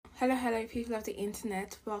Hello, people of the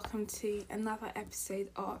internet. Welcome to another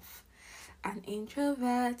episode of An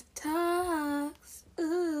Introvert Talks.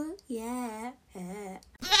 Ooh, yeah.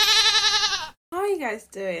 How are you guys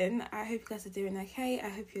doing? I hope you guys are doing okay. I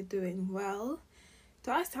hope you're doing well.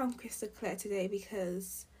 Do I sound crystal clear today?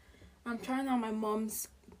 Because I'm trying out my mom's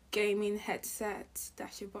gaming headset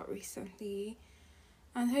that she bought recently.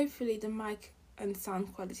 And hopefully the mic and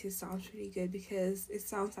sound quality sounds really good because it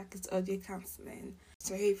sounds like it's audio cancelling.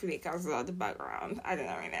 So hopefully it cancels out the background. I don't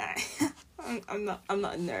know right now. I'm not a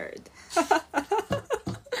nerd.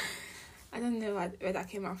 I don't know where that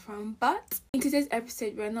came out from. But in today's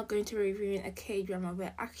episode, we're not going to be reviewing a K-drama.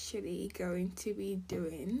 We're actually going to be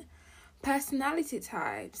doing personality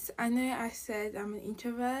types. I know I said I'm an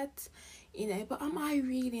introvert, but am I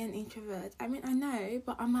really an introvert? I mean, I know,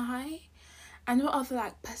 but am I? And what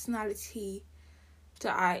other personality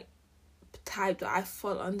type that I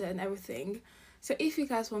fall under and everything. So if you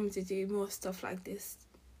guys want me to do more stuff like this,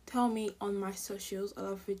 tell me on my socials,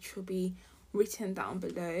 all of which will be written down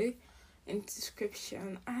below in the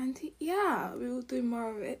description. And yeah, we will do more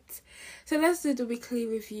of it. So let's do the weekly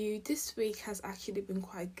review. This week has actually been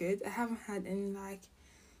quite good. I haven't had any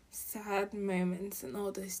sad moments and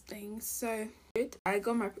all those things. So good. I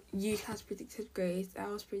got my UCAS predicted grades. I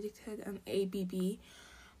was predicted an ABB.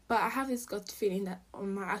 But I have this gut feeling that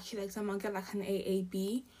on my actual exam I'll get an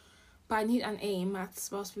AAB. But I need an A in maths,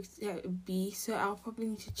 so I was predicted a B. So I'll probably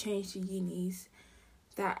need to change the unis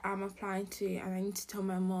that I'm applying to. And I need to tell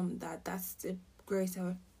my mom that that's the grades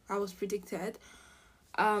I was predicted.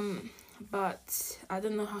 But I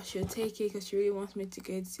don't know how she'll take it because she really wants me to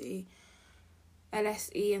go to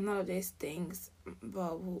LSE and all of these things.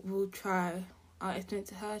 But we'll try. I'll explain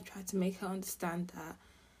to her, try to make her understand that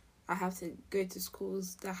I have to go to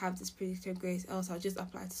schools that have this predicted grades, else I'll just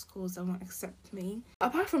apply to schools that won't accept me.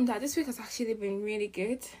 Apart from that, this week has actually been really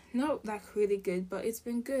good. Not really good, but it's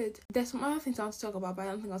been good. There's some other things I want to talk about, but I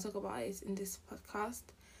don't think I'll talk about it in this podcast.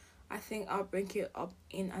 I think I'll bring it up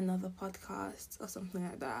in another podcast or something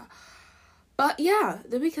like that. But yeah,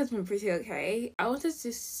 the week has been pretty okay. I wanted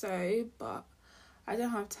to sew, but I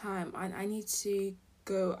don't have time, and I need to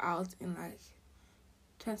go out in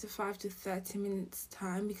 25 to 30 minutes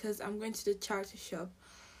time because I'm going to the charity shop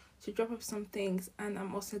to drop off some things, and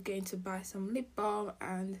I'm also going to buy some lip balm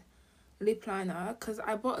and lip liner because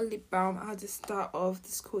I bought a lip balm at the start of the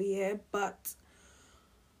school year, but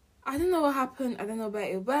I don't know what happened. I don't know where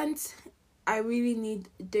it went. I really need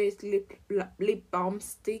those lip balm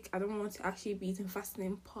stick. I don't want to actually be eating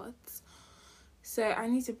fastening pots, so I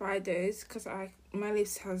need to buy those because my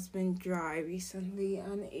lips has been dry recently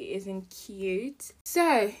and it isn't cute.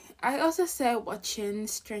 So I also started watching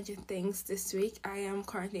Stranger Things this week. I am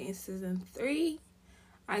currently in season 3.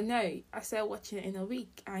 I know, I started watching it in a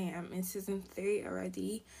week. I am in season 3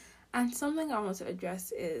 already. And something I want to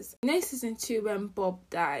address is, in season 2 when Bob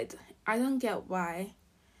died, I don't get why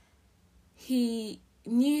he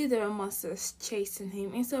knew there were monsters chasing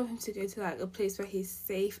him. Instead of him to go to a place where he's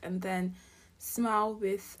safe and then smile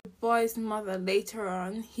with the boy's mother later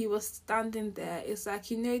on, he was standing there. It's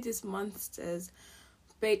these monsters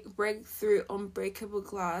break through unbreakable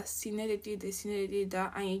glass. They do this, they do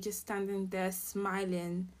that, and you're just standing there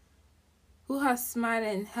smiling. Who has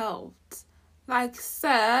smiling helped?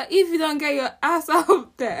 Sir, if you don't get your ass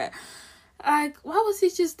out there. Why was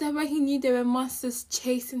he just there when he knew there were monsters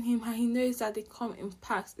chasing him and he knows that they come in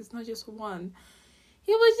packs? It's not just one.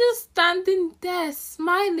 He was just standing there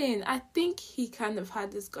smiling. I think he kind of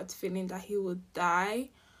had this gut feeling that he would die.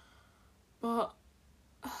 But,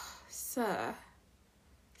 sir,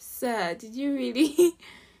 did you really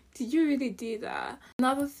do that?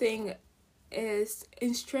 Another thing is,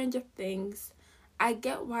 in Stranger Things, I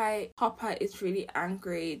get why Hopper is really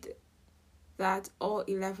angry that all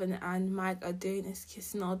 11 and Mike are doing is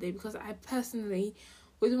kissing all day, because I personally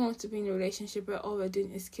wouldn't want to be in a relationship where all we're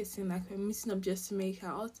doing is kissing, we're meeting up just to make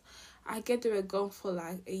out. I get they were gone for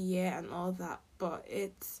a year and all that, but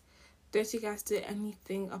don't you guys do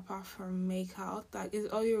anything apart from make out? Is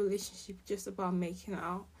all your relationship just about making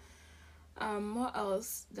out? What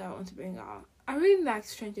else do I want to bring out? I really like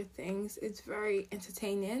Stranger Things. It's very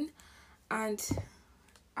entertaining, and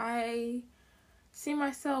I see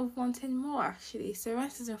myself wanting more actually. So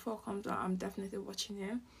when season 4 comes out, I'm definitely watching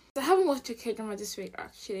it. I haven't watched a K-drama this week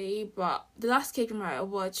actually, but the last K-drama I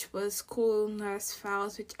watched was School Nurse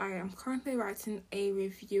Files, which I am currently writing a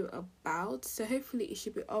review about. So hopefully it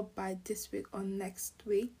should be up by this week or next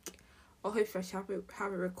week, or hopefully I shall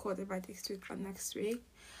have it recorded by this week or next week.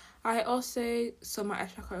 I also saw my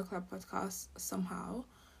extracurricular podcast somehow.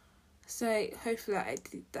 So hopefully I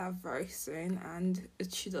did that very soon, and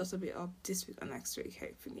it should also be up this week or next week,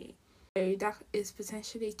 hopefully. So that is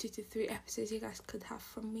potentially 2 to 3 episodes you guys could have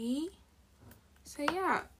from me. So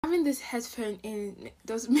yeah, having this headphone in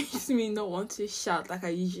does makes me not want to shout like I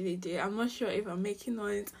usually do. I'm not sure if I'm making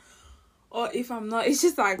noise or if I'm not. It's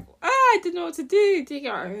just like, I don't know what to do. Do you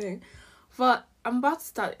get what I mean? But I'm about to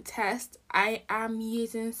start a test. I am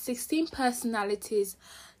using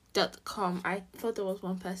 16personalities.com. I thought there was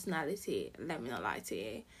one personality. Let me not lie to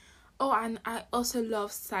you. Oh, and I also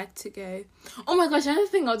love Psych2Go. Oh my gosh, another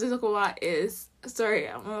thing I want to talk about is... Sorry,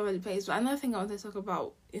 I'm all over the place. But another thing I want to talk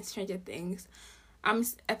about in Stranger Things. I'm in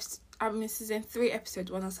season 3, episode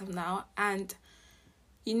 107 now. And,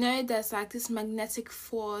 you know, there's like this magnetic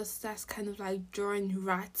force that's kind of like drawing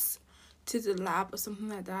rats to the lab or something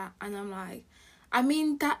like that. And I'm like, I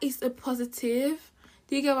mean, that is a positive.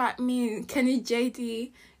 Do you get what I mean? Kenny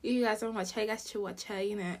JD, you guys don't watch her, you guys should watch her.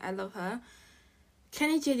 You know, I love her.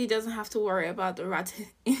 Kenny JD doesn't have to worry about the rat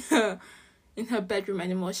in her bedroom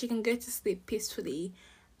anymore. She can go to sleep peacefully.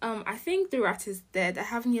 I think the rat is dead. I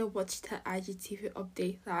haven't yet watched her IGTV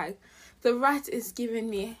update. Like, the rat is giving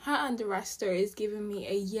me, her and the rat story is giving me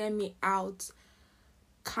a hear me out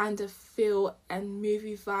kind of feel and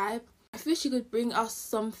movie vibe. I feel she could bring us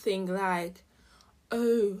something like,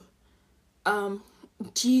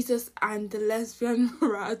 Jesus and the lesbian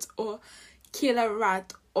rat, or killer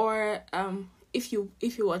rat, or if you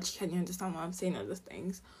watch, can you understand what I'm saying? All those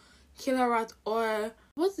things, killer rat, or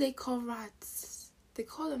what do they call rats? They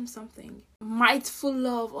call them something, Mightful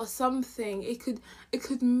Love or something. It could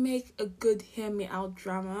make a good hear me out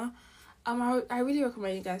drama. I really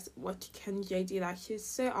recommend you guys watch Kenny JD. Like, she's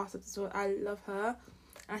so awesome as well. I love her,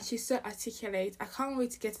 and she's so articulate. I can't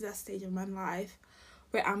wait to get to that stage of my life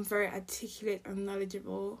where I'm very articulate and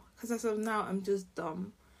knowledgeable. Because as of now, I'm just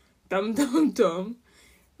dumb. But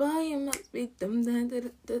you must be dumb.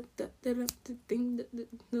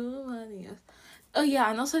 Nobody else. Oh yeah,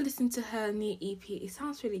 and also listen to her new EP. It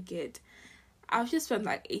sounds really good. I've just spent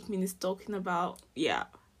like 8 minutes talking about,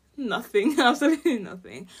 nothing. Absolutely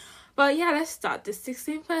nothing. But yeah, let's start the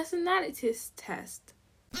 16 personalities test.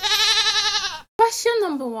 Question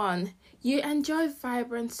number 1. You enjoy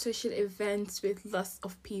vibrant social events with lots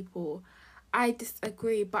of people. I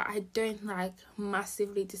disagree, but I don't like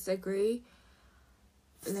massively disagree.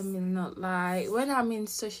 Let me not lie. When I'm in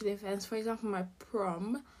social events, for example, my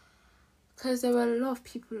prom, because there were a lot of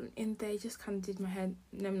people in there, it just kind of did my head.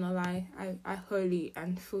 Let me not lie. I wholly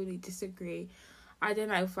and fully disagree. I don't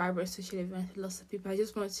like vibrant social events with lots of people. I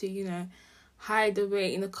just want to, hide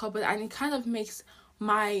away in the cupboard, and it kind of makes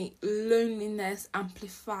my loneliness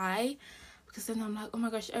amplify, because then I'm like, oh my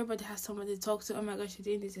gosh, everybody has someone to talk to. Oh my gosh, you're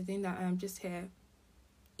doing this, you're doing that, and I'm just here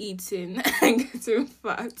eating and getting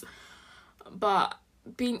fat. But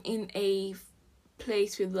being in a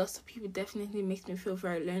place with lots of people definitely makes me feel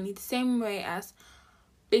very lonely. The same way as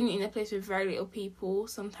being in a place with very little people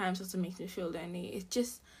sometimes also makes me feel lonely. It's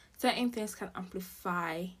just certain things can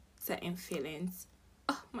amplify certain feelings.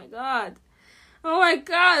 Oh my god,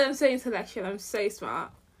 I'm so intellectual, I'm so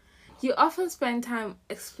smart. You often spend time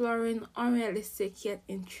exploring unrealistic yet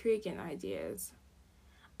intriguing ideas.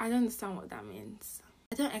 I don't understand what that means.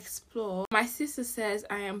 I don't explore. My sister says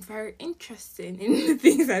I am very interesting in the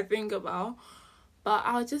things I think about, but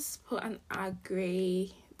I'll just put an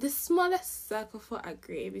agree. The smallest circle for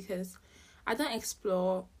agree, because I don't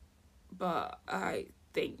explore, but I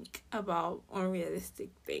think about unrealistic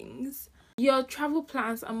things. Your travel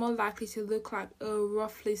plans are more likely to look like a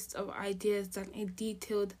rough list of ideas than a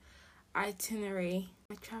detailed itinerary.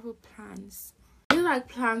 My travel plans. I do like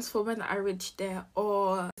plans for when I reach there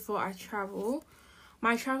or before I travel.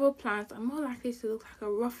 My travel plans are more likely to look like a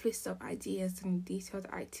rough list of ideas than a detailed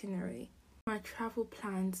itinerary. My travel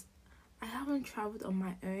plans. I haven't travelled on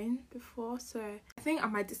my own before, so I think I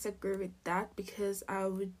might disagree with that, because I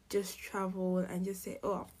would just travel and just say,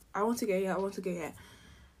 oh, I want to go here, I want to go here.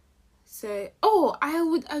 So, I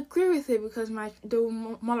would agree with it, because they will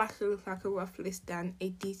more likely look like a rough list than a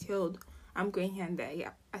detailed, I'm going here and there.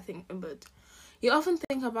 Yeah, I think it would. You often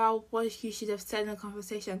think about what you should have said in a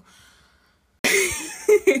conversation.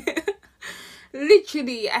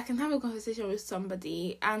 Literally, I can have a conversation with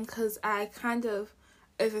somebody, and because I kind of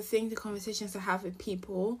overthink the conversations I have with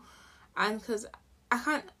people, and because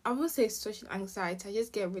I won't say social anxiety, I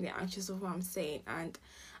just get really anxious of what I'm saying, and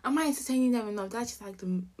am I entertaining them enough? That's just like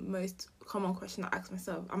the most common question I ask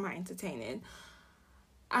myself. Am I entertaining?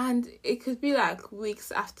 And it could be like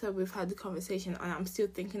weeks after we've had the conversation, and I'm still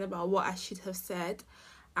thinking about what I should have said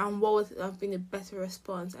and what would have been a better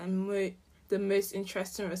response and the most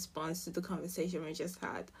interesting response to the conversation we just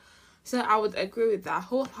had. So I would agree with that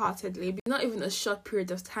wholeheartedly. But not even a short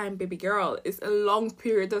period of time, baby girl. It's a long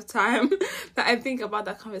period of time that I think about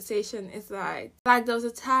that conversation. It's like there was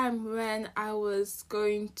a time when I was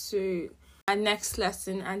going to my next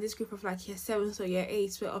lesson, and this group of like year 7s or year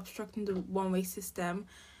 8s were obstructing the one-way system.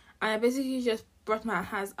 And I basically just brought my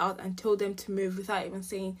hands out and told them to move without even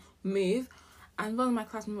saying move. And one of my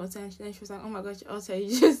classmates was there, and she was like, oh my gosh, also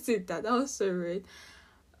you just did that. That was so rude.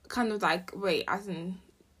 Kind of like, wait, as in,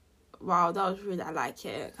 wow, that was rude, I like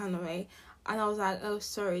it, kind of way. And I was like, oh,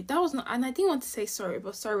 sorry. That was not, and I didn't want to say sorry,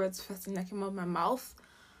 but sorry was the first thing that came out of my mouth.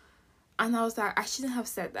 And I was like, I shouldn't have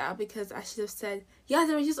said that, because I should have said, yeah,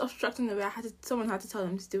 they were just obstructing the way. Someone had to tell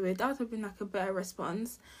them to do it. That would have been like a better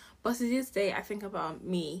response. But to this day, I think about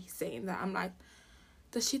me saying that. I'm like,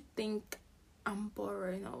 does she think I'm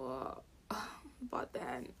boring or what? But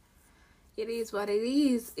then, it is what it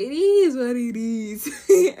is. It is what it is.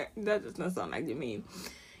 That does not sound like the meme.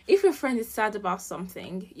 If your friend is sad about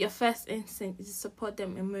something, your first instinct is to support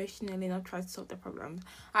them emotionally, not try to solve their problems.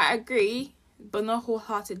 I agree, but not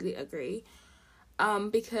wholeheartedly agree.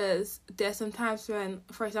 Because there's some times when,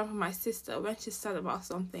 for example, my sister, when she's sad about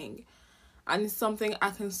something, and it's something I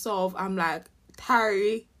can solve, I'm like,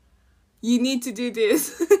 Tari, you need to do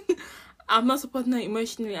this. I'm not supporting her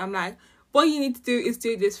emotionally. I'm like, what you need to do is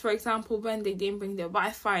do this. For example, when they didn't bring their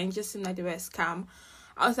Wi-Fi and just seemed like they were a scam,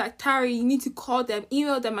 I was like, Tari, you need to call them,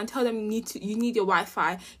 email them, and tell them you need your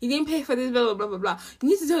Wi-Fi. You didn't pay for this, blah, blah, blah, blah, blah. You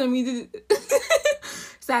need to tell them you did it.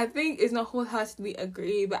 So I think it's not wholeheartedly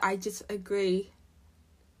agree, but I just agree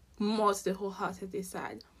more to the wholeheartedly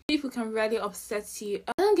side. People can really upset you.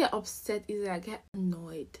 I don't get upset easily, I get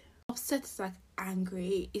annoyed. Upset is like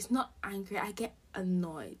angry. It's not angry, I get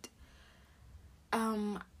annoyed.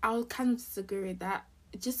 I would kind of disagree with that.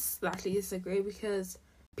 Just slightly disagree, because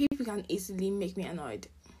people can easily make me annoyed.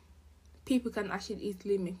 People can actually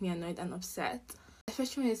easily make me annoyed and upset.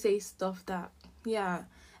 Especially when they say stuff that, yeah,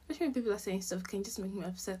 especially when people are saying stuff can just make me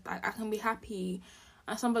upset. Like, I can be happy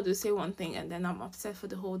and somebody will say one thing and then I'm upset for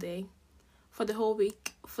the whole day, for the whole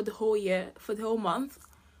week, for the whole year, for the whole month,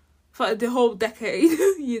 for the whole decade,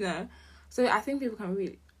 you know. So I think people can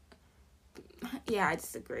really, yeah, I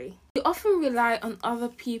disagree. You often rely on other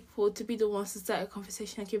people to be the ones to start a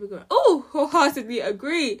conversation and keep it going. Oh, wholeheartedly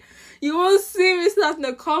agree. You won't see me starting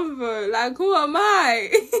a convo. Like, who am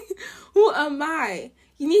I? Who am I?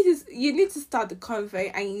 You need to start the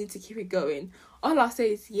convo and you need to keep it going. All I'll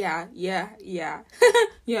say is yeah, yeah, yeah,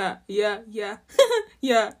 yeah, yeah, yeah,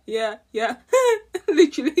 yeah, yeah, yeah.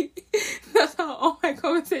 Literally, that's how all my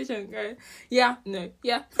conversations go. Yeah, no,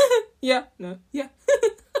 yeah, yeah, no, yeah.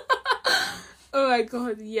 Oh my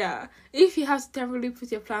god, yeah. If you have to temporarily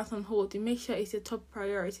put your plans on hold, you make sure it's your top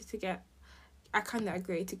priority to get, I kind of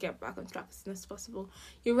agree, to get back on track as soon as possible.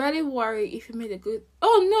 You really worry if you made a good,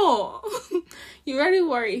 oh no! You really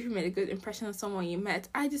worry if you made a good impression on someone you met.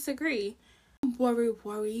 I disagree. I don't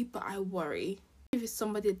worry, but I worry. If it's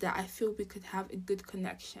somebody that I feel we could have a good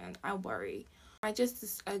connection, I worry. I just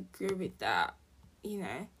disagree with that, you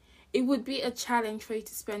know. It would be a challenge for you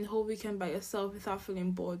to spend the whole weekend by yourself without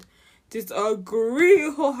feeling bored.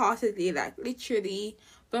 Disagree wholeheartedly. Like, literally,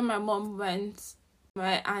 when my mom went,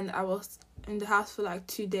 right, and I was in the house for like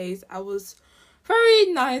 2 days, I was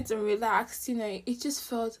very nice and relaxed, you know. It just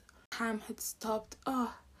felt time had stopped.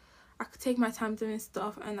 Oh, I could take my time doing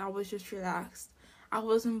stuff and I was just relaxed. I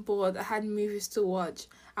wasn't bored. I had movies to watch.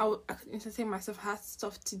 I could entertain myself. I had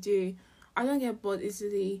stuff to do. I don't get bored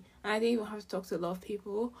easily, and I didn't even have to talk to a lot of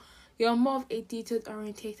people. You're more of a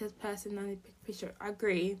detail-orientated person than a big picture. I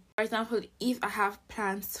agree. For example, if I have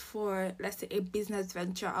plans for, let's say, a business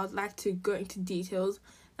venture, I would like to go into details.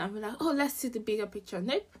 And I'll be like, oh, let's see the bigger picture.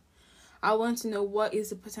 Nope. I want to know what is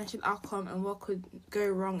the potential outcome and what could go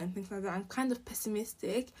wrong and things like that. I'm kind of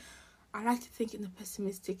pessimistic. I like to think in a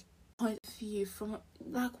pessimistic point of view, from,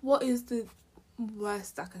 like, what is the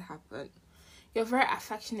worst that could happen? You're very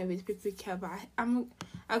affectionate with people you care about. I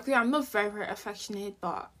agree, I'm not very, very affectionate,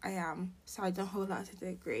 but I am. So I don't wholeheartedly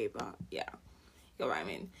agree, but yeah. You know what I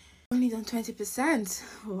mean? Only done 20%.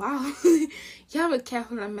 Wow. You have a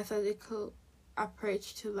careful and methodical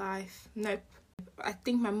approach to life. Nope. I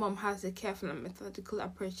think my mom has a careful and methodical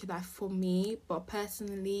approach to life for me, but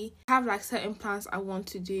personally, I have like certain plans I want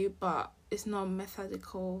to do, but it's not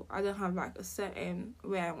methodical. I don't have like a certain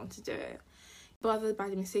way I want to do it. Bothered by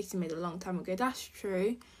the mistakes you made a long time ago. That's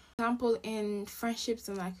true. For example, in friendships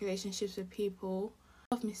and like relationships with people,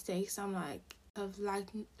 of mistakes, I'm like, I've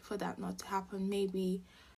liked for that not to happen. Maybe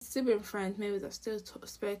still been friends, maybe they've still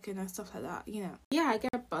spoken and stuff like that, you know. Yeah, I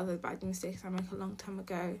get bothered by the mistakes I made a long time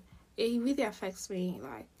ago. It really affects me.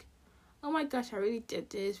 Like, oh my gosh, I really did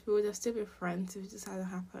this. We would have still been friends if this hadn't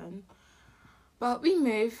happened. But we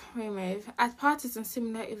move. At parties and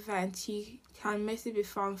similar events, you can mostly be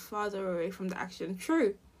found farther away from the action.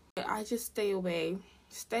 True. I just stay away.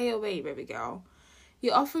 Stay away, baby girl.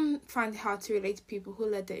 You often find it hard to relate to people who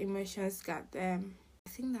let their emotions get them. I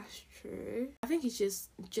think that's true. I think it's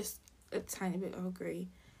just a tiny bit of agree.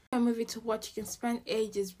 A movie to watch, you can spend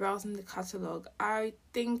ages browsing the catalogue. I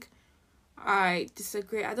think I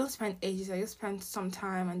disagree. I don't spend ages. I just spend some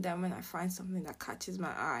time, and then when I find something that catches my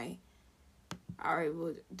eye, I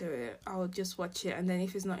would do it. I would just watch it, and then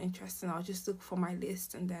if it's not interesting, I'll just look for my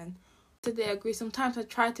list, and then so they agree. Sometimes I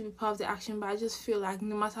try to be part of the action, but I just feel like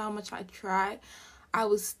no matter how much I try, I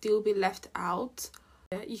will still be left out.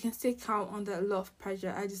 You can still count on the law of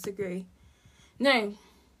pressure. I disagree. No.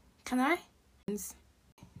 Can I?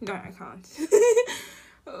 No, I can't.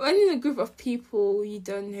 When in a group of people you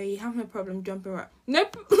don't know, you have no problem jumping around.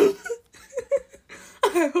 Nope.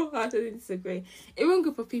 I wholeheartedly disagree. Even a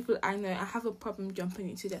group of people I know, I have a problem jumping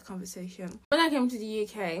into their conversation. When I came to the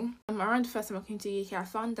UK, around the first time I came to the UK, I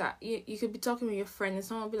found that you could be talking with your friend and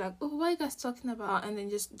someone would be like, oh, what are you guys talking about? And then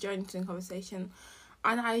just join into the conversation.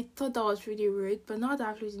 And I thought that was really rude. But now that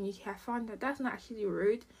I've lived in the UK, I found that that's not actually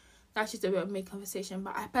rude. That's just a way of making conversation.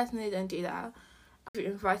 But I personally don't do that. If you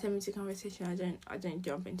invite me to conversation, I don't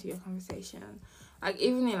jump into your conversation. Like,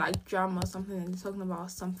 even in like drama or something, and they're talking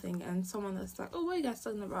about something, and someone that's like, oh, what are you guys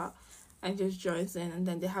talking about? And just joins in, and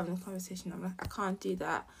then they're having a conversation. I'm like, I can't do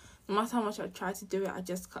that. No matter how much I try to do it, I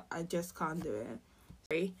just can't do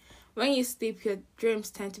it. When you sleep, your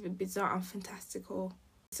dreams tend to be bizarre and fantastical.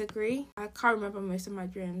 Disagree? I can't remember most of my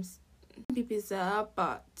dreams. It can be bizarre,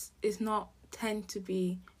 but it's not tend to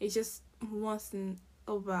be. It's just once in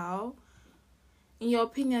a while. In your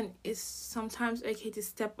opinion, it's sometimes okay to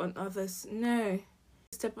step on others. No.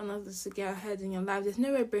 Step on others to get ahead in your life. There's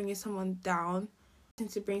no way bringing someone down.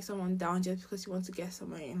 To bring someone down just because you want to get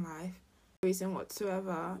somewhere in life. No reason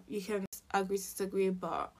whatsoever. You can agree to disagree,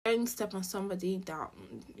 but don't step on somebody down.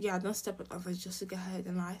 Yeah, don't step on others just to get ahead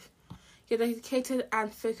in life. You're dedicated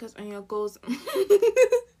and focused on your goals.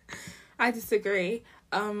 I disagree.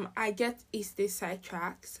 I get easily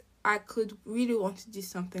sidetracked. I could really want to do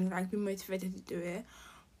something, like be motivated to do it,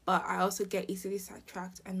 but I also get easily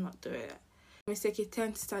sidetracked and not do it. Mistake, you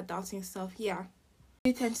tend to start doubting yourself. Yeah,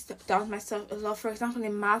 I tend to doubt myself a lot. For example,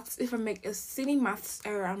 in maths, if I make a silly maths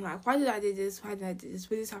error, I'm like, why did I do this? Why did I do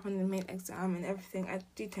this? Will this happen in the main exam and everything? I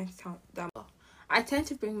do tend to count down. I tend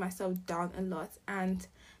to bring myself down a lot, and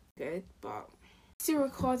good, but still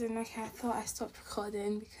recording. Okay, I thought I stopped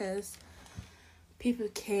recording because people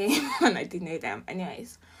came and I didn't know them.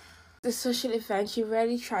 Anyways. The social event, you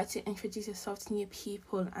rarely try to introduce yourself to new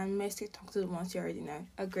people and mostly talk to the ones you already know.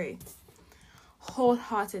 Agree.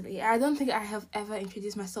 Wholeheartedly. I don't think I have ever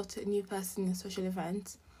introduced myself to a new person in a social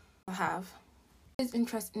event. I have. Lose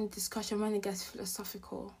interest in discussion when it gets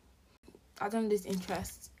philosophical. I don't lose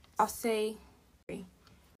interest. I'll say I'm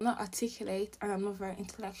not articulate and I'm not very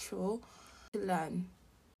intellectual to learn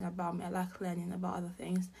about me. I like learning about other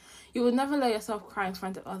things. You would never let yourself cry in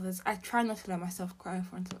front of others. I try not to let myself cry in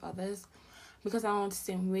front of others because I don't want to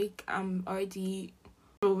seem weak. I'm already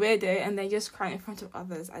a weirdo and then just cry in front of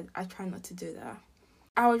others. I try not to do that.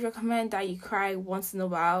 I would recommend that you cry once in a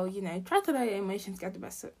while. You know, try to let your emotions get the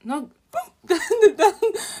best of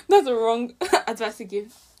that's the wrong advice to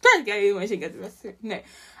give. Try to get your emotions get the best of no.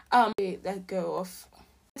 Let go of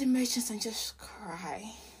the emotions and just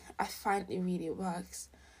cry. I find it really works.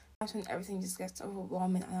 When everything just gets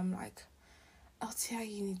overwhelming and I'm like, LTI,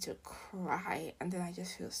 you need to cry, and then I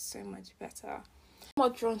just feel so much better. I'm more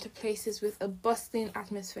drawn to places with a bustling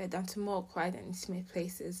atmosphere than to more quiet and intimate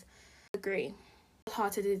places. Agree.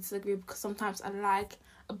 Wholeheartedly disagree because sometimes I like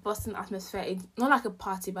a bustling atmosphere. It's not like a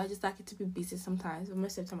party, but I just like it to be busy sometimes. But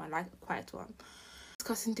most of the time I like a quiet one.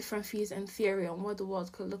 Discussing different views and theory on what the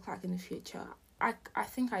world could look like in the future. I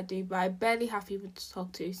think I do, but I barely have people to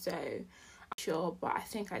talk to, so sure, but I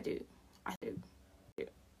think I do.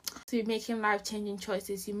 So you're making life-changing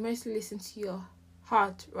choices. You mostly listen to your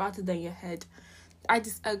heart rather than your head. I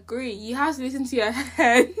disagree. You have to listen to your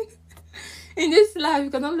head. In this life, you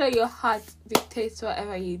cannot let your heart dictate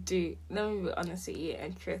whatever you do. Let me be honest with you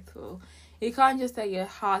and truthful. You can't just let your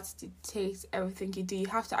heart dictate everything you do. You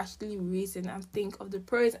have to actually reason and think of the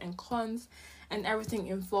pros and cons and everything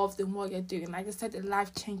involved in what you're doing. Like I said, a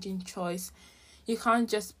life-changing choice. You can't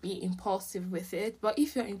just be impulsive with it. But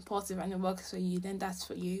if you're impulsive and it works for you, then that's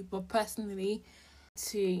for you. But personally,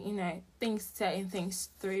 to, think certain things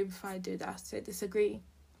through before I do that. So disagree.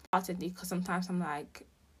 Partly because sometimes I'm like,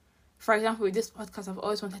 for example, with this podcast, I've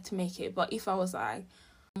always wanted to make it. But if I was like,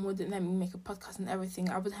 wouldn't let me make a podcast and everything,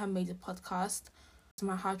 I would have made a podcast to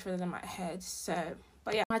my heart rather than my head. So,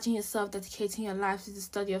 but yeah, imagine yourself dedicating your life to the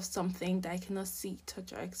study of something that you cannot see,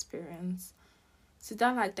 touch, or experience. So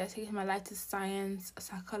that like dedicating my life to science,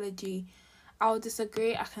 psychology, I would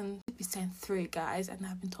disagree. I can be sent through it, guys, and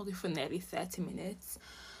I've been talking for nearly 30 minutes.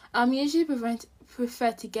 Usually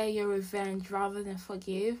prefer to get your revenge rather than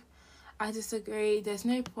forgive. I disagree. There's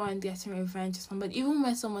no point getting revenge on somebody. Even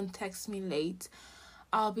when someone texts me late,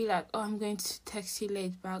 I'll be like, oh, I'm going to text you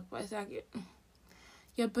late back. But it's like,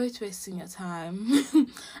 you're both wasting your time.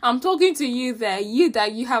 I'm talking to you there. You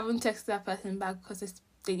haven't texted that person back because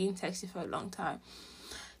they didn't text you for a long time.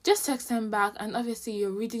 Just text them back, and obviously you're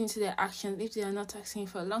reading into their actions. If they are not texting you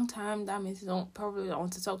for a long time, that means they probably don't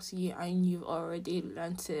want to talk to you, and you've already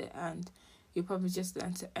learnt it, and you probably just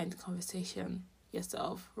learned to end the conversation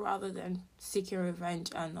yourself rather than seeking revenge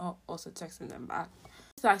and also texting them back. I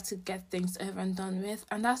just like to get things over and done with,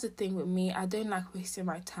 and that's the thing with me. I don't like wasting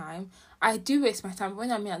my time. I do waste my time, but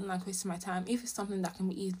when I mean I don't like wasting my time, if it's something that can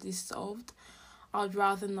be easily solved, I'd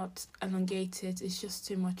rather not elongate it. It's just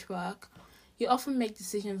too much work. You often make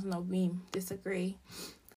decisions on a whim. Disagree.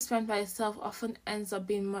 Spent by yourself often ends up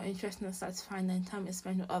being more interesting and satisfying than time is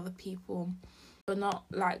spent with other people, but not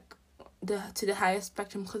like to the highest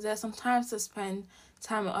spectrum, because there's some times I spend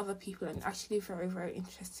time with other people and actually very, very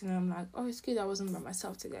interesting, and I'm like, oh, it's good I wasn't by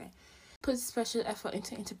myself today. Put special effort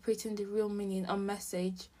into interpreting the real meaning or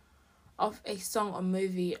message of a song or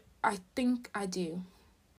movie. I think I do.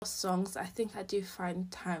 Songs, I think I do find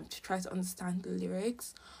time to try to understand the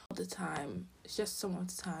lyrics all the time. It's just some of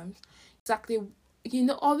the times. Exactly,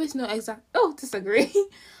 always know exactly. Oh, disagree.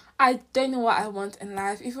 I don't know what I want in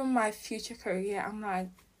life. Even my future career, I'm like,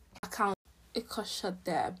 I can't. It got shut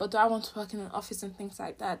there. But do I want to work in an office and things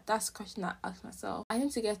like that? That's a question I ask myself. I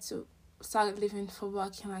need to start leaving for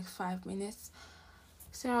work in like 5 minutes.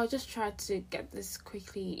 So I'll just try to get this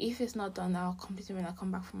quickly. If it's not done, I'll complete it when I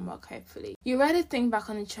come back from work, hopefully. You rarely think back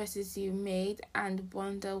on the choices you made and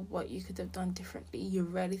wonder what you could have done differently. You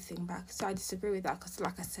rarely think back. So I disagree with that, because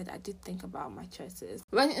like I said, I did think about my choices.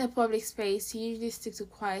 When in a public space, you usually stick to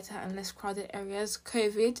quieter and less crowded areas.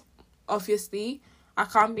 COVID, obviously. I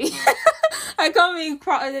can't be in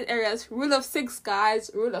crowded areas. Rule of 6, guys.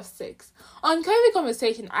 Rule of 6. On COVID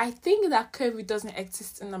conversation, I think that COVID doesn't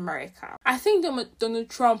exist in America. I think Donald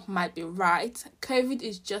Trump might be right. COVID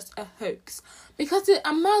is just a hoax. Because the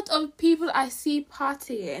amount of people I see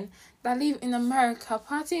partying that live in America,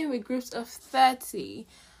 partying with groups of 30,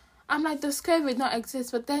 I'm like, does COVID not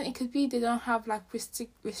exist? But then it could be they don't have like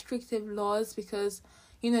restrictive laws because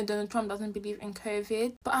Donald Trump doesn't believe in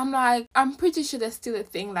COVID. But I'm like, I'm pretty sure there's still a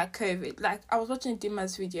thing like COVID. Like, I was watching Dima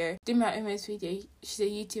Ume's video. She's a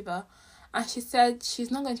YouTuber. And she said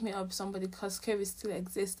she's not going to meet up with somebody because COVID still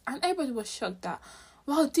exists. And everybody was shocked that,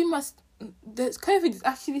 wow, COVID is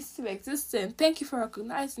actually still existing. Thank you for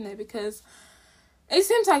recognizing it, because it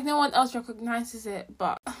seems like no one else recognizes it,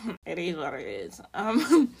 but it is what it is.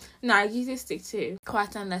 No, I usually stick to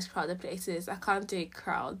quiet and less crowded places. I can't do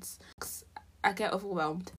crowds. I get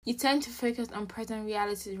overwhelmed. You tend to focus on present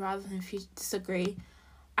realities rather than future. Disagree.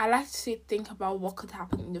 I like to think about what could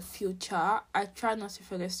happen in the future. I try not to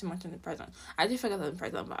focus too much on the present. I do focus on the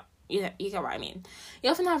present, but you get what I mean.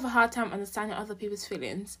 You often have a hard time understanding other people's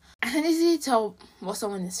feelings. I can easily tell what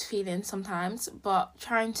someone is feeling sometimes, but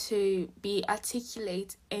trying to be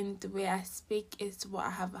articulate in the way I speak is what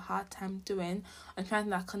I have a hard time doing. I'm trying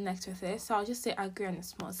to connect with it. So I'll just say I agree on a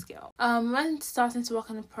small scale. When starting to work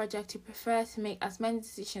on a project, you prefer to make as many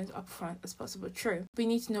decisions upfront as possible. True. We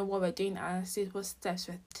need to know what we're doing and see what steps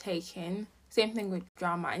we're taking. Same thing with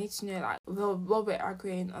drama. I need to know what we're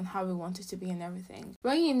agreeing on, how we want it to be and everything.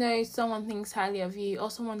 When someone thinks highly of you,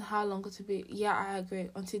 also wonder how long it will be. Yeah, I agree.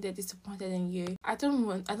 Until they're disappointed in you. I don't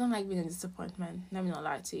like being a disappointment. Let me not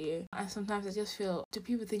lie to you. And sometimes I just feel, do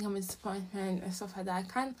people think I'm a disappointment and stuff like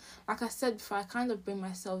that? Like I said before, I kind of bring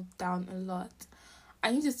myself down a lot.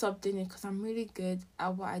 I need to stop doing it because I'm really good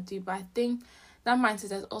at what I do. But I think that mindset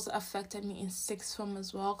has also affected me in sixth form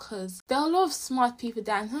as well, because there are a lot of smart people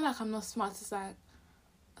there. It's not like I'm not smart, it's like,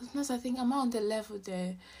 sometimes I think I'm on the level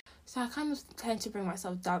there. So I kind of tend to bring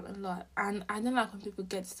myself down a lot, and I don't like when people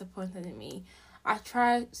get disappointed in me. I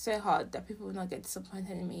try so hard that people will not get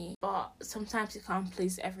disappointed in me, but sometimes you can't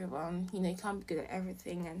please everyone. You can't be good at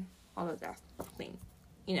everything and all of that thing,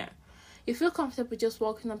 You feel comfortable just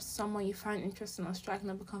walking up to someone you find interesting or striking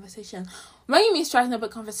up a conversation. When you mean striking up a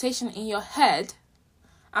conversation in your head,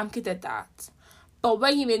 I'm good at that. But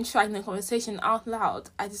when you mean striking a conversation out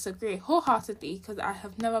loud, I disagree wholeheartedly, because I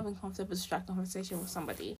have never been comfortable to strike a conversation with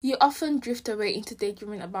somebody. You often drift away into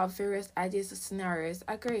daydreaming about various ideas or scenarios.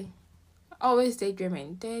 I agree. Always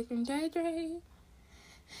daydreaming. Daydream.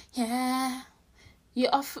 Yeah. You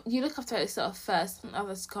look after yourself first and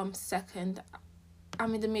others come second.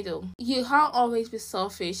 I'm in the middle. You can't always be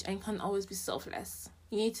selfish and can't always be selfless.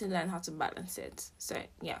 You need to learn how to balance it. So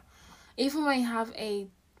yeah. Even when you have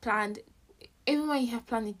planned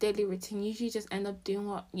a daily routine, you usually just end up doing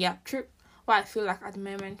what I feel like at the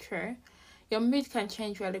moment, true. Your mood can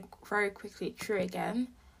change really very quickly, true again.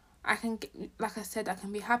 I can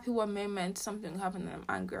be happy one moment, something happened and I'm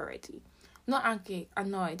angry already. Not angry,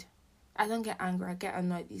 annoyed. I don't get angry, I get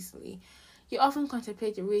annoyed easily. You often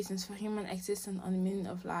contemplate the reasons for human existence and the meaning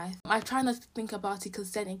of life. I try not to think about it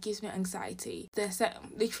because then it gives me anxiety.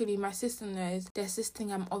 Literally, my sister knows there's this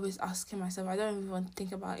thing I'm always asking myself. I don't even want to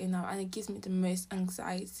think about it now, and it gives me the most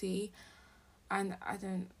anxiety, and I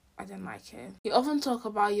don't like it. You often talk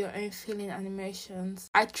about your own feeling and emotions.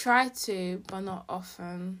 I try to, but not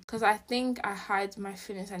often, because I think I hide my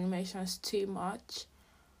feelings and emotions too much.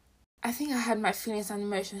 I think I had my feelings and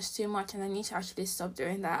emotions too much and I need to actually stop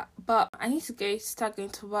doing that. But I need to start going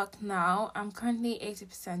to work now. I'm currently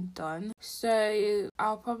 80% done. So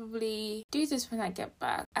I'll probably do this when I get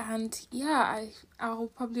back. And yeah, I'll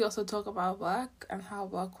probably also talk about work and how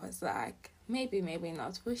work was like. Maybe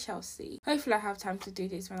not. We shall see. Hopefully I have time to do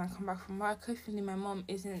this when I come back from work. Hopefully my mom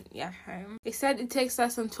isn't yet home. It said it takes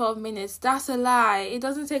less than 12 minutes. That's a lie. It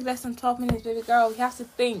doesn't take less than 12 minutes, baby girl. You have to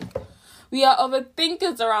think. We are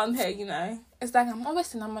overthinkers around here, you know. It's like I'm always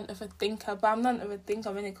saying I'm an overthinker, but I'm not an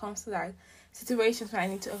overthinker when it comes to like situations where I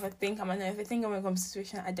need to overthink. I'm an overthinker when it comes to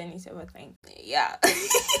situations I don't need to overthink. Yeah.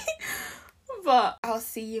 But I'll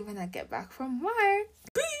see you when I get back from work.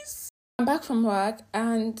 Peace. I'm back from work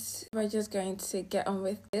and we're just going to get on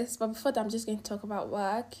with this. But before that, I'm just going to talk about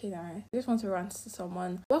work, you know. I just want to rant to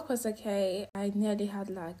someone. Work was okay. I nearly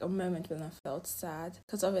had like a moment when I felt sad.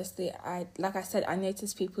 Because obviously, I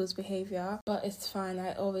noticed people's behaviour. But it's fine.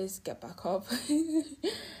 I always get back up.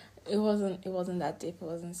 It wasn't that deep. It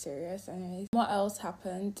wasn't serious. Anyways, what else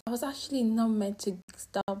happened? I was actually not meant to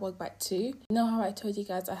start work by 2. You know how I told you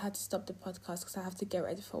guys I had to stop the podcast because I have to get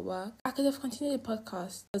ready for work? I could have continued the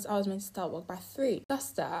podcast because I was meant to start work by 3.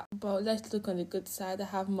 That's that. But let's look on the good side. I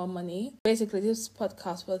have more money. Basically, this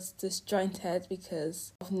podcast was disjointed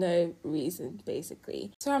because of no reason,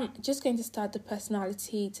 basically. So I'm just going to start the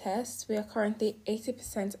personality test. We are currently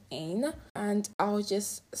 80% in and I'll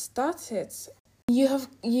just start it. You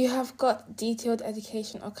have got detailed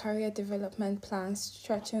education or career development plans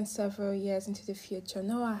stretching several years into the future.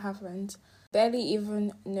 No, I haven't. Barely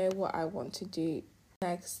even know what I want to do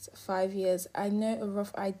next 5 years. I know a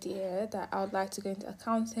rough idea that I would like to go into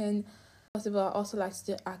accounting. Possible, I also like to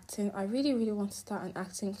do acting. I really, really want to start an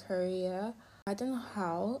acting career. I don't know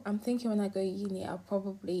how. I'm thinking when I go to uni, I'll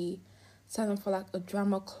probably sign up for like a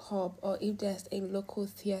drama club, or if there's a local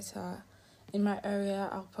theatre in my area,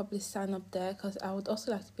 I'll probably sign up there because I would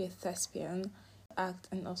also like to be a thespian, act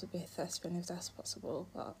and also be a thespian if that's possible.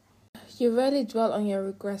 But you rarely dwell on your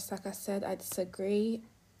regrets. Like I said, I disagree.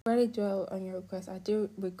 Rarely dwell on your regrets. I do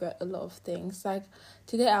regret a lot of things. Like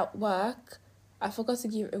today at work, I forgot to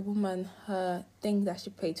give a woman her thing that she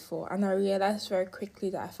paid for, and I realized very quickly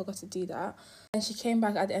that I forgot to do that. And she came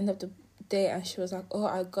back at the end of the day and she was like, "Oh,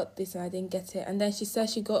 I got this and I didn't get it." And then she said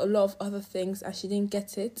she got a lot of other things and she didn't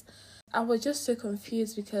get it. I was just so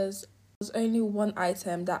confused because there was only one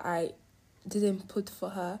item that I didn't put for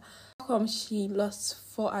her. How come she lost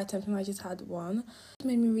 4 items when I just had 1? It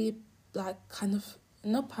made me really kind of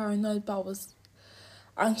not paranoid, but I was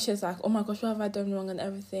anxious, like, oh my gosh, what have I done wrong and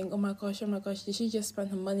everything? Oh my gosh, did she just spend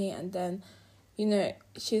her money and then,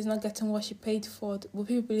 she's not getting what she paid for? Will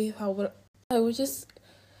people believe her? It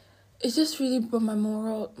just really brought my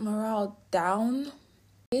morale down.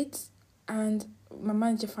 And my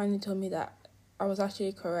manager finally told me that I was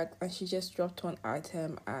actually correct and she just dropped 1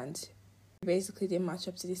 item and basically didn't match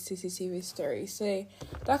up to the CCTV story. So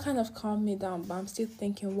that kind of calmed me down, but I'm still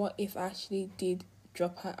thinking, what if I actually did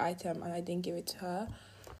drop her item and I didn't give it to her?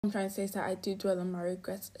 What I'm trying to say is that I do dwell on my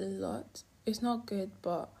regrets a lot. It's not good,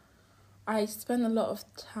 but I spend a lot of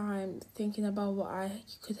time thinking about what I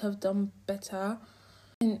could have done better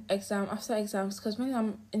after exams, because when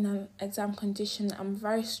I'm in an exam condition, I'm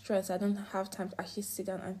very stressed. I don't have time to actually sit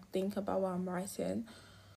down and think about what I'm writing.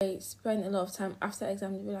 I spend a lot of time after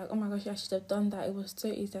exam to be like, oh my gosh, I should have done that. It was so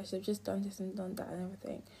easy. I should have just done this and done that and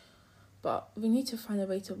everything. But we need to find a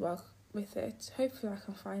way to work with it. Hopefully I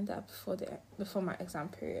can find that before my exam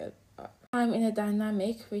period. I'm in a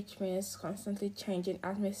dynamic, which means constantly changing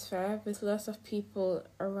atmosphere with lots of people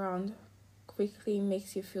around quickly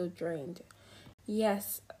makes you feel drained.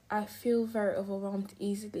 Yes, I feel very overwhelmed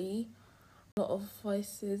easily. A lot of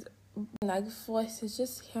voices like voices,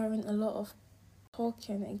 just hearing a lot of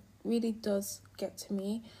talking, it really does get to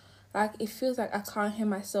me. Like it feels like I can't hear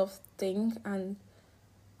myself think, and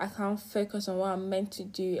I can't focus on what I'm meant to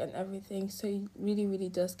do and everything. So it really, really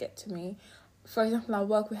does get to me. For example, at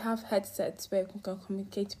work we have headsets where we can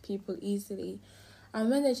communicate to people easily. And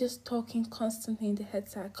when they're just talking constantly in the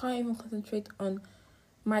headset, I can't even concentrate on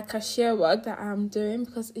my cashier work that I'm doing,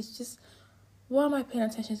 because it's just, what am I paying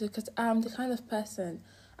attention to? Because I'm the kind of person,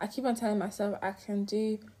 I keep on telling myself I can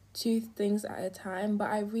do 2 things at a time, but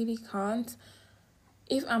I really can't.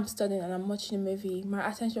 If I'm studying and I'm watching a movie, my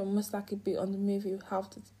attention will most likely be on the movie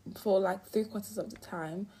for like 3/4 of the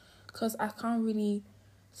time, because I can't really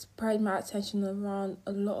spread my attention around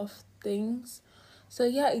a lot of things. So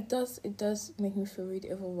yeah, it does make me feel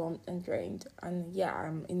really overwhelmed and drained, and yeah,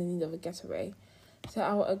 I'm in the need of a getaway. So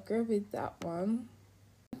I will agree with that one.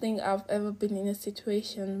 I don't think I've ever been in a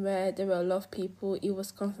situation where there were a lot of people, it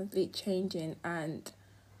was constantly changing and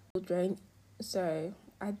drained. So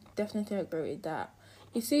I definitely agree with that.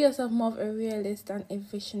 You see yourself more of a realist than a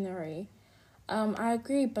visionary. I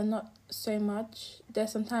agree, but not so much.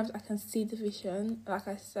 There's sometimes I can see the vision, like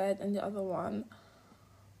I said in the other one.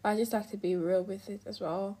 I just like to be real with it as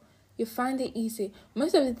well. You find it easy.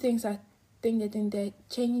 Most of the things I think they're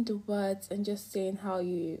changing the words and just saying how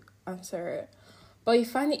you answer it. But you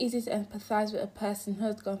find it easy to empathize with a person who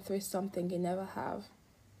has gone through something you never have.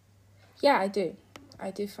 Yeah, I do. I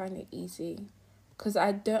do find it easy. Because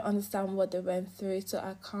I don't understand what they went through, so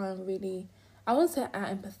I can't really... I won't say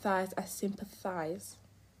I empathize, I sympathize.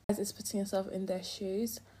 It's putting yourself in their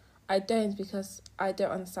shoes. I don't, because I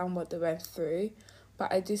don't understand what they went through,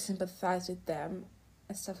 but I do sympathize with them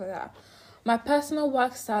and stuff like that. My personal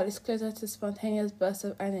work style is closer to spontaneous bursts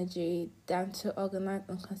of energy than to organized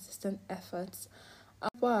and consistent efforts.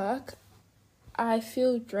 At work, I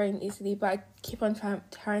feel drained easily, but I keep on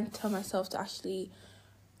trying to tell myself to actually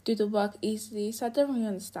do the work easily, so I don't really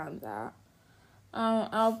understand that.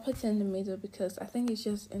 I'll put it in the middle because I think it's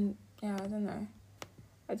just I don't know.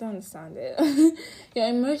 I don't understand it. Your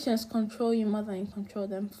emotions control you more than you control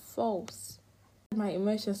them. False. My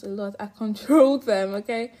emotions a lot. I control them,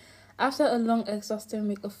 okay? After a long, exhausting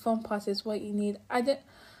week, a fun part is what you need.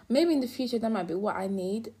 Maybe in the future that might be what I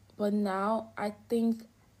need, but now I think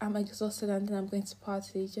I'm exhausted and then I'm going to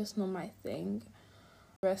party. Just not my thing.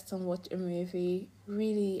 Rest and watch a movie.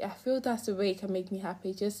 Really, I feel that's the way it can make me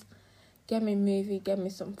happy. Just get me a movie, get me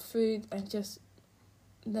some food, and just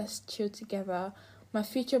let's chill together. My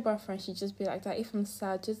future boyfriend should just be like that. If I'm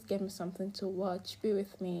sad, just get me something to watch, be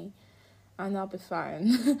with me, and I'll be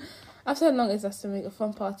fine. After a long exhausting week, a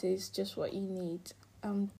fun party is just what you need.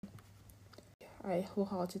 I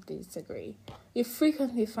wholeheartedly disagree. You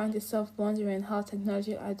frequently find yourself wondering how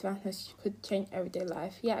technological advancements could change everyday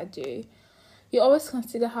life. Yeah, I do. You always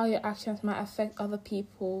consider how your actions might affect other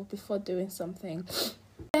people before doing something.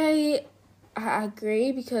 I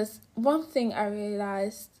agree, because one thing I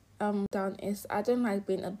realized down is I don't like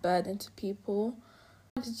being a burden to people.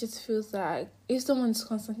 It just feels like if someone's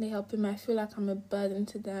constantly helping me, I feel like I'm a burden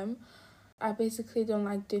to them. I basically don't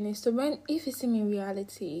like doing it. So if you see me in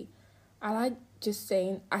reality, I like just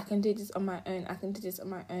saying I can do this on my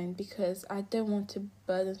own, because I don't want to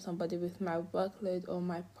burden somebody with my workload or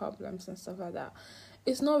my problems and stuff like that.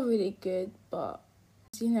 It's not really good, but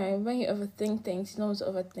when you overthink things, you don't want to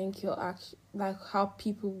overthink your action, like how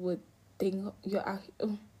people would think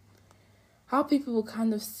how people will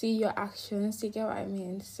kind of see your actions. You get what I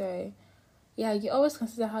mean? So yeah, you always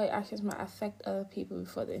consider how your actions might affect other people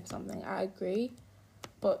before doing something. I agree,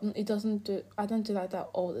 but I don't do like that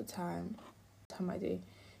all the time. I do.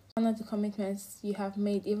 Honor the commitments you have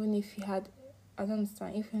made, even if you have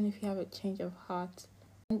a change of heart.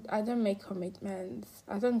 I don't make commitments.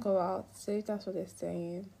 I don't go out. So if that's what they're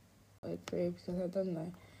saying, I agree, because I don't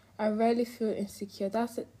know. I rarely feel insecure.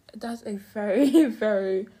 That's a very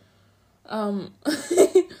very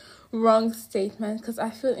wrong statement, because I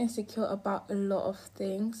feel insecure about a lot of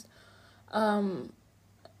things.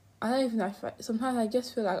 I don't even know sometimes I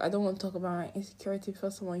just feel like I don't want to talk about my insecurity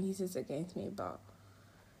before someone uses it against me, but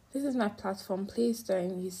this is my platform. Please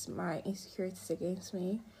don't use my insecurities against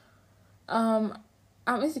me. I'm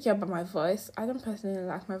insecure about my voice. I don't personally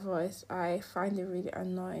like my voice. I find it really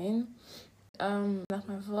annoying. Like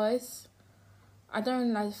my voice. I don't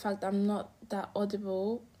really like the fact that I'm not that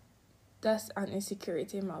audible. That's an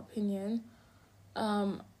insecurity in my opinion.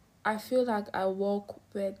 I feel like I walk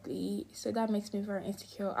weirdly, so that makes me very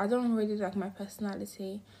insecure. I don't really like my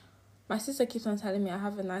personality. My sister keeps on telling me I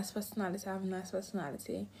have a nice personality,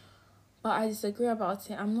 but I disagree about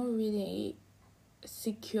it. I'm not really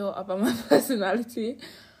secure about my personality.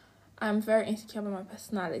 I'm very insecure about my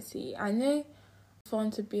personality. I know it's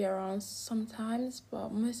fun to be around sometimes,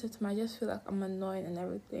 but most of the time I just feel like I'm annoying and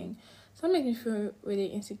everything. So that makes me feel really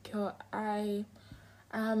insecure. I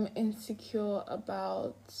am insecure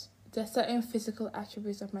about the certain physical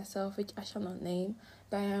attributes of myself, which I shall not name,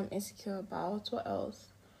 that I am insecure about. What else?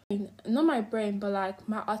 Not my brain, but like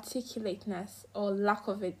my articulateness or lack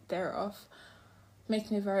of it thereof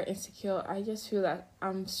makes me very insecure. I just feel like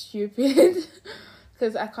I'm stupid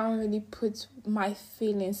because I can't really put my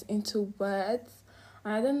feelings into words.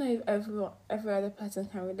 And I don't know if every other person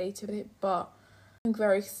can relate to it, but something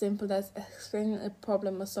very simple as explaining a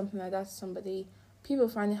problem or something like that to somebody, people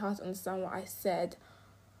find it hard to understand what I said.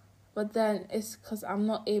 But then it's because I'm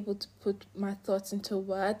not able to put my thoughts into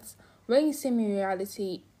words. When you see me in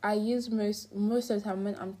reality, I use most of the time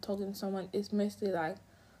when I'm talking to someone, it's mostly like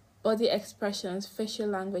body expressions, facial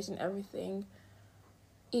language and everything.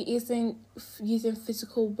 It isn't using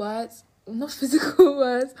physical words, not physical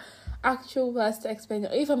words, actual words to explain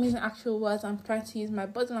it. Or if I'm using actual words, I'm trying to use my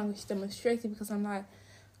body language to demonstrate it, because I'm like,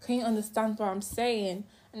 can you understand what I'm saying?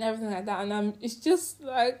 And everything like that. And it's just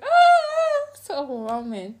like, so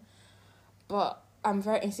overwhelming. But I'm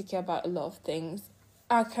very insecure about a lot of things.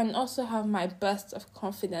 I can also have my bursts of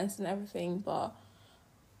confidence and everything, but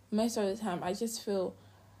most of the time I just feel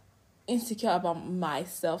insecure about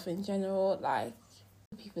myself in general. Like,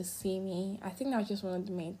 people see me. I think that's just one of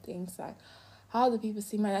the main things. Like, how do people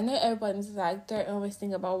see me? I know everybody's like, don't always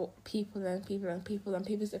think about people and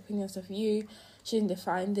people's opinions of you. Shouldn't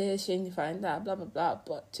define this, shouldn't define that, blah blah blah.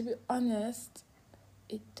 But to be honest,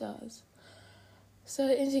 it does. So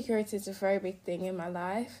insecurity is a very big thing in my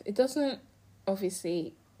life. It doesn't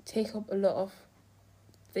obviously take up a lot of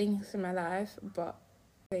things in my life, but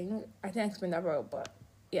I didn't explain that well, but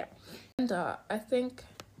yeah. And I think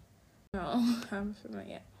no, I'm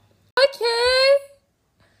familiar.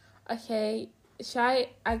 Okay.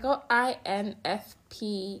 I got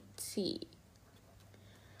INFPT.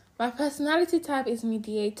 My personality type is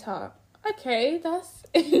mediator. Okay, that's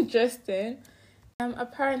interesting. I'm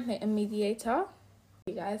apparently a mediator,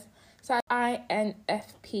 you guys. So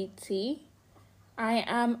INFPT. I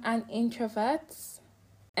am an introvert.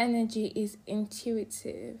 Energy is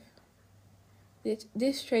intuitive.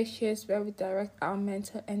 This trait shows where we direct our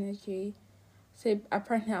mental energy. So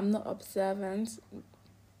apparently I'm not observant.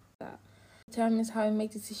 That determines how we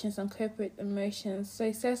make decisions and cope with emotions. So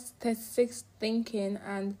it says 36 thinking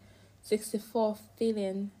and 64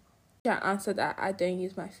 feeling. I answered that I don't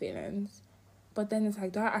use my feelings. But then it's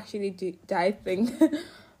like, do I actually do I think?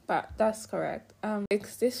 But that's correct.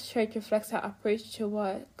 This trait reflects our approach to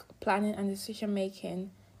work, planning and decision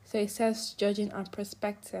making. So it says judging and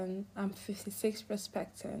prospecting. I'm 56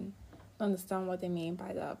 prospecting. I don't understand what they mean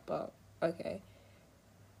by that, but okay.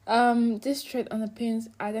 This trait underpins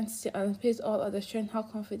identity and underpins all others, showing how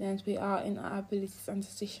confident we are in our abilities and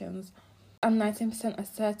decisions. I'm 19%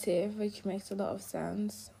 assertive, which makes a lot of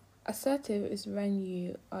sense. Assertive is when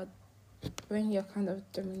you're kind of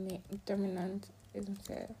dominant, isn't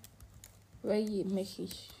it? Where you make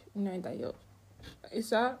it know that you're... Is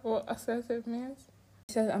that what assertive means?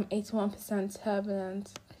 It says I'm 81%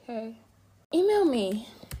 turbulent. Okay. Email me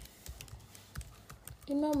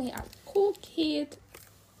at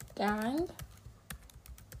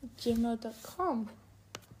coolkidgang@gmail.com.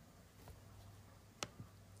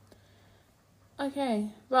 Okay,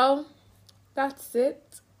 well, that's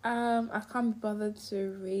it. I can't be bothered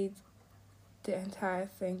to read the entire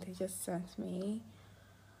thing they just sent me.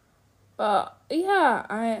 But yeah,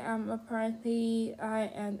 I am apparently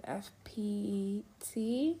INFPT.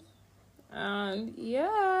 And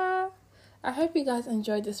yeah, I hope you guys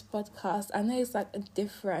enjoyed this podcast. I know it's like a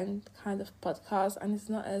different kind of podcast and it's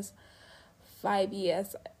not as vibey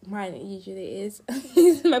as mine usually is.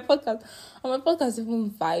 My podcast is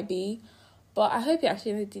even vibey. But I hope you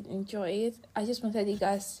actually did enjoy it. I just wanted you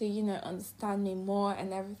guys to, understand me more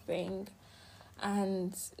and everything.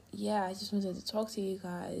 And yeah, I just wanted to talk to you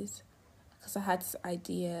guys because I had this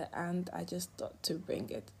idea and I just thought to bring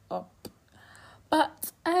it up.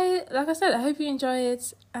 But like I said, I hope you enjoy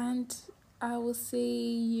it, and I will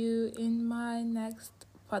see you in my next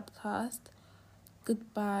podcast.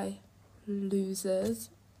 Goodbye, losers.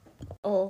 Or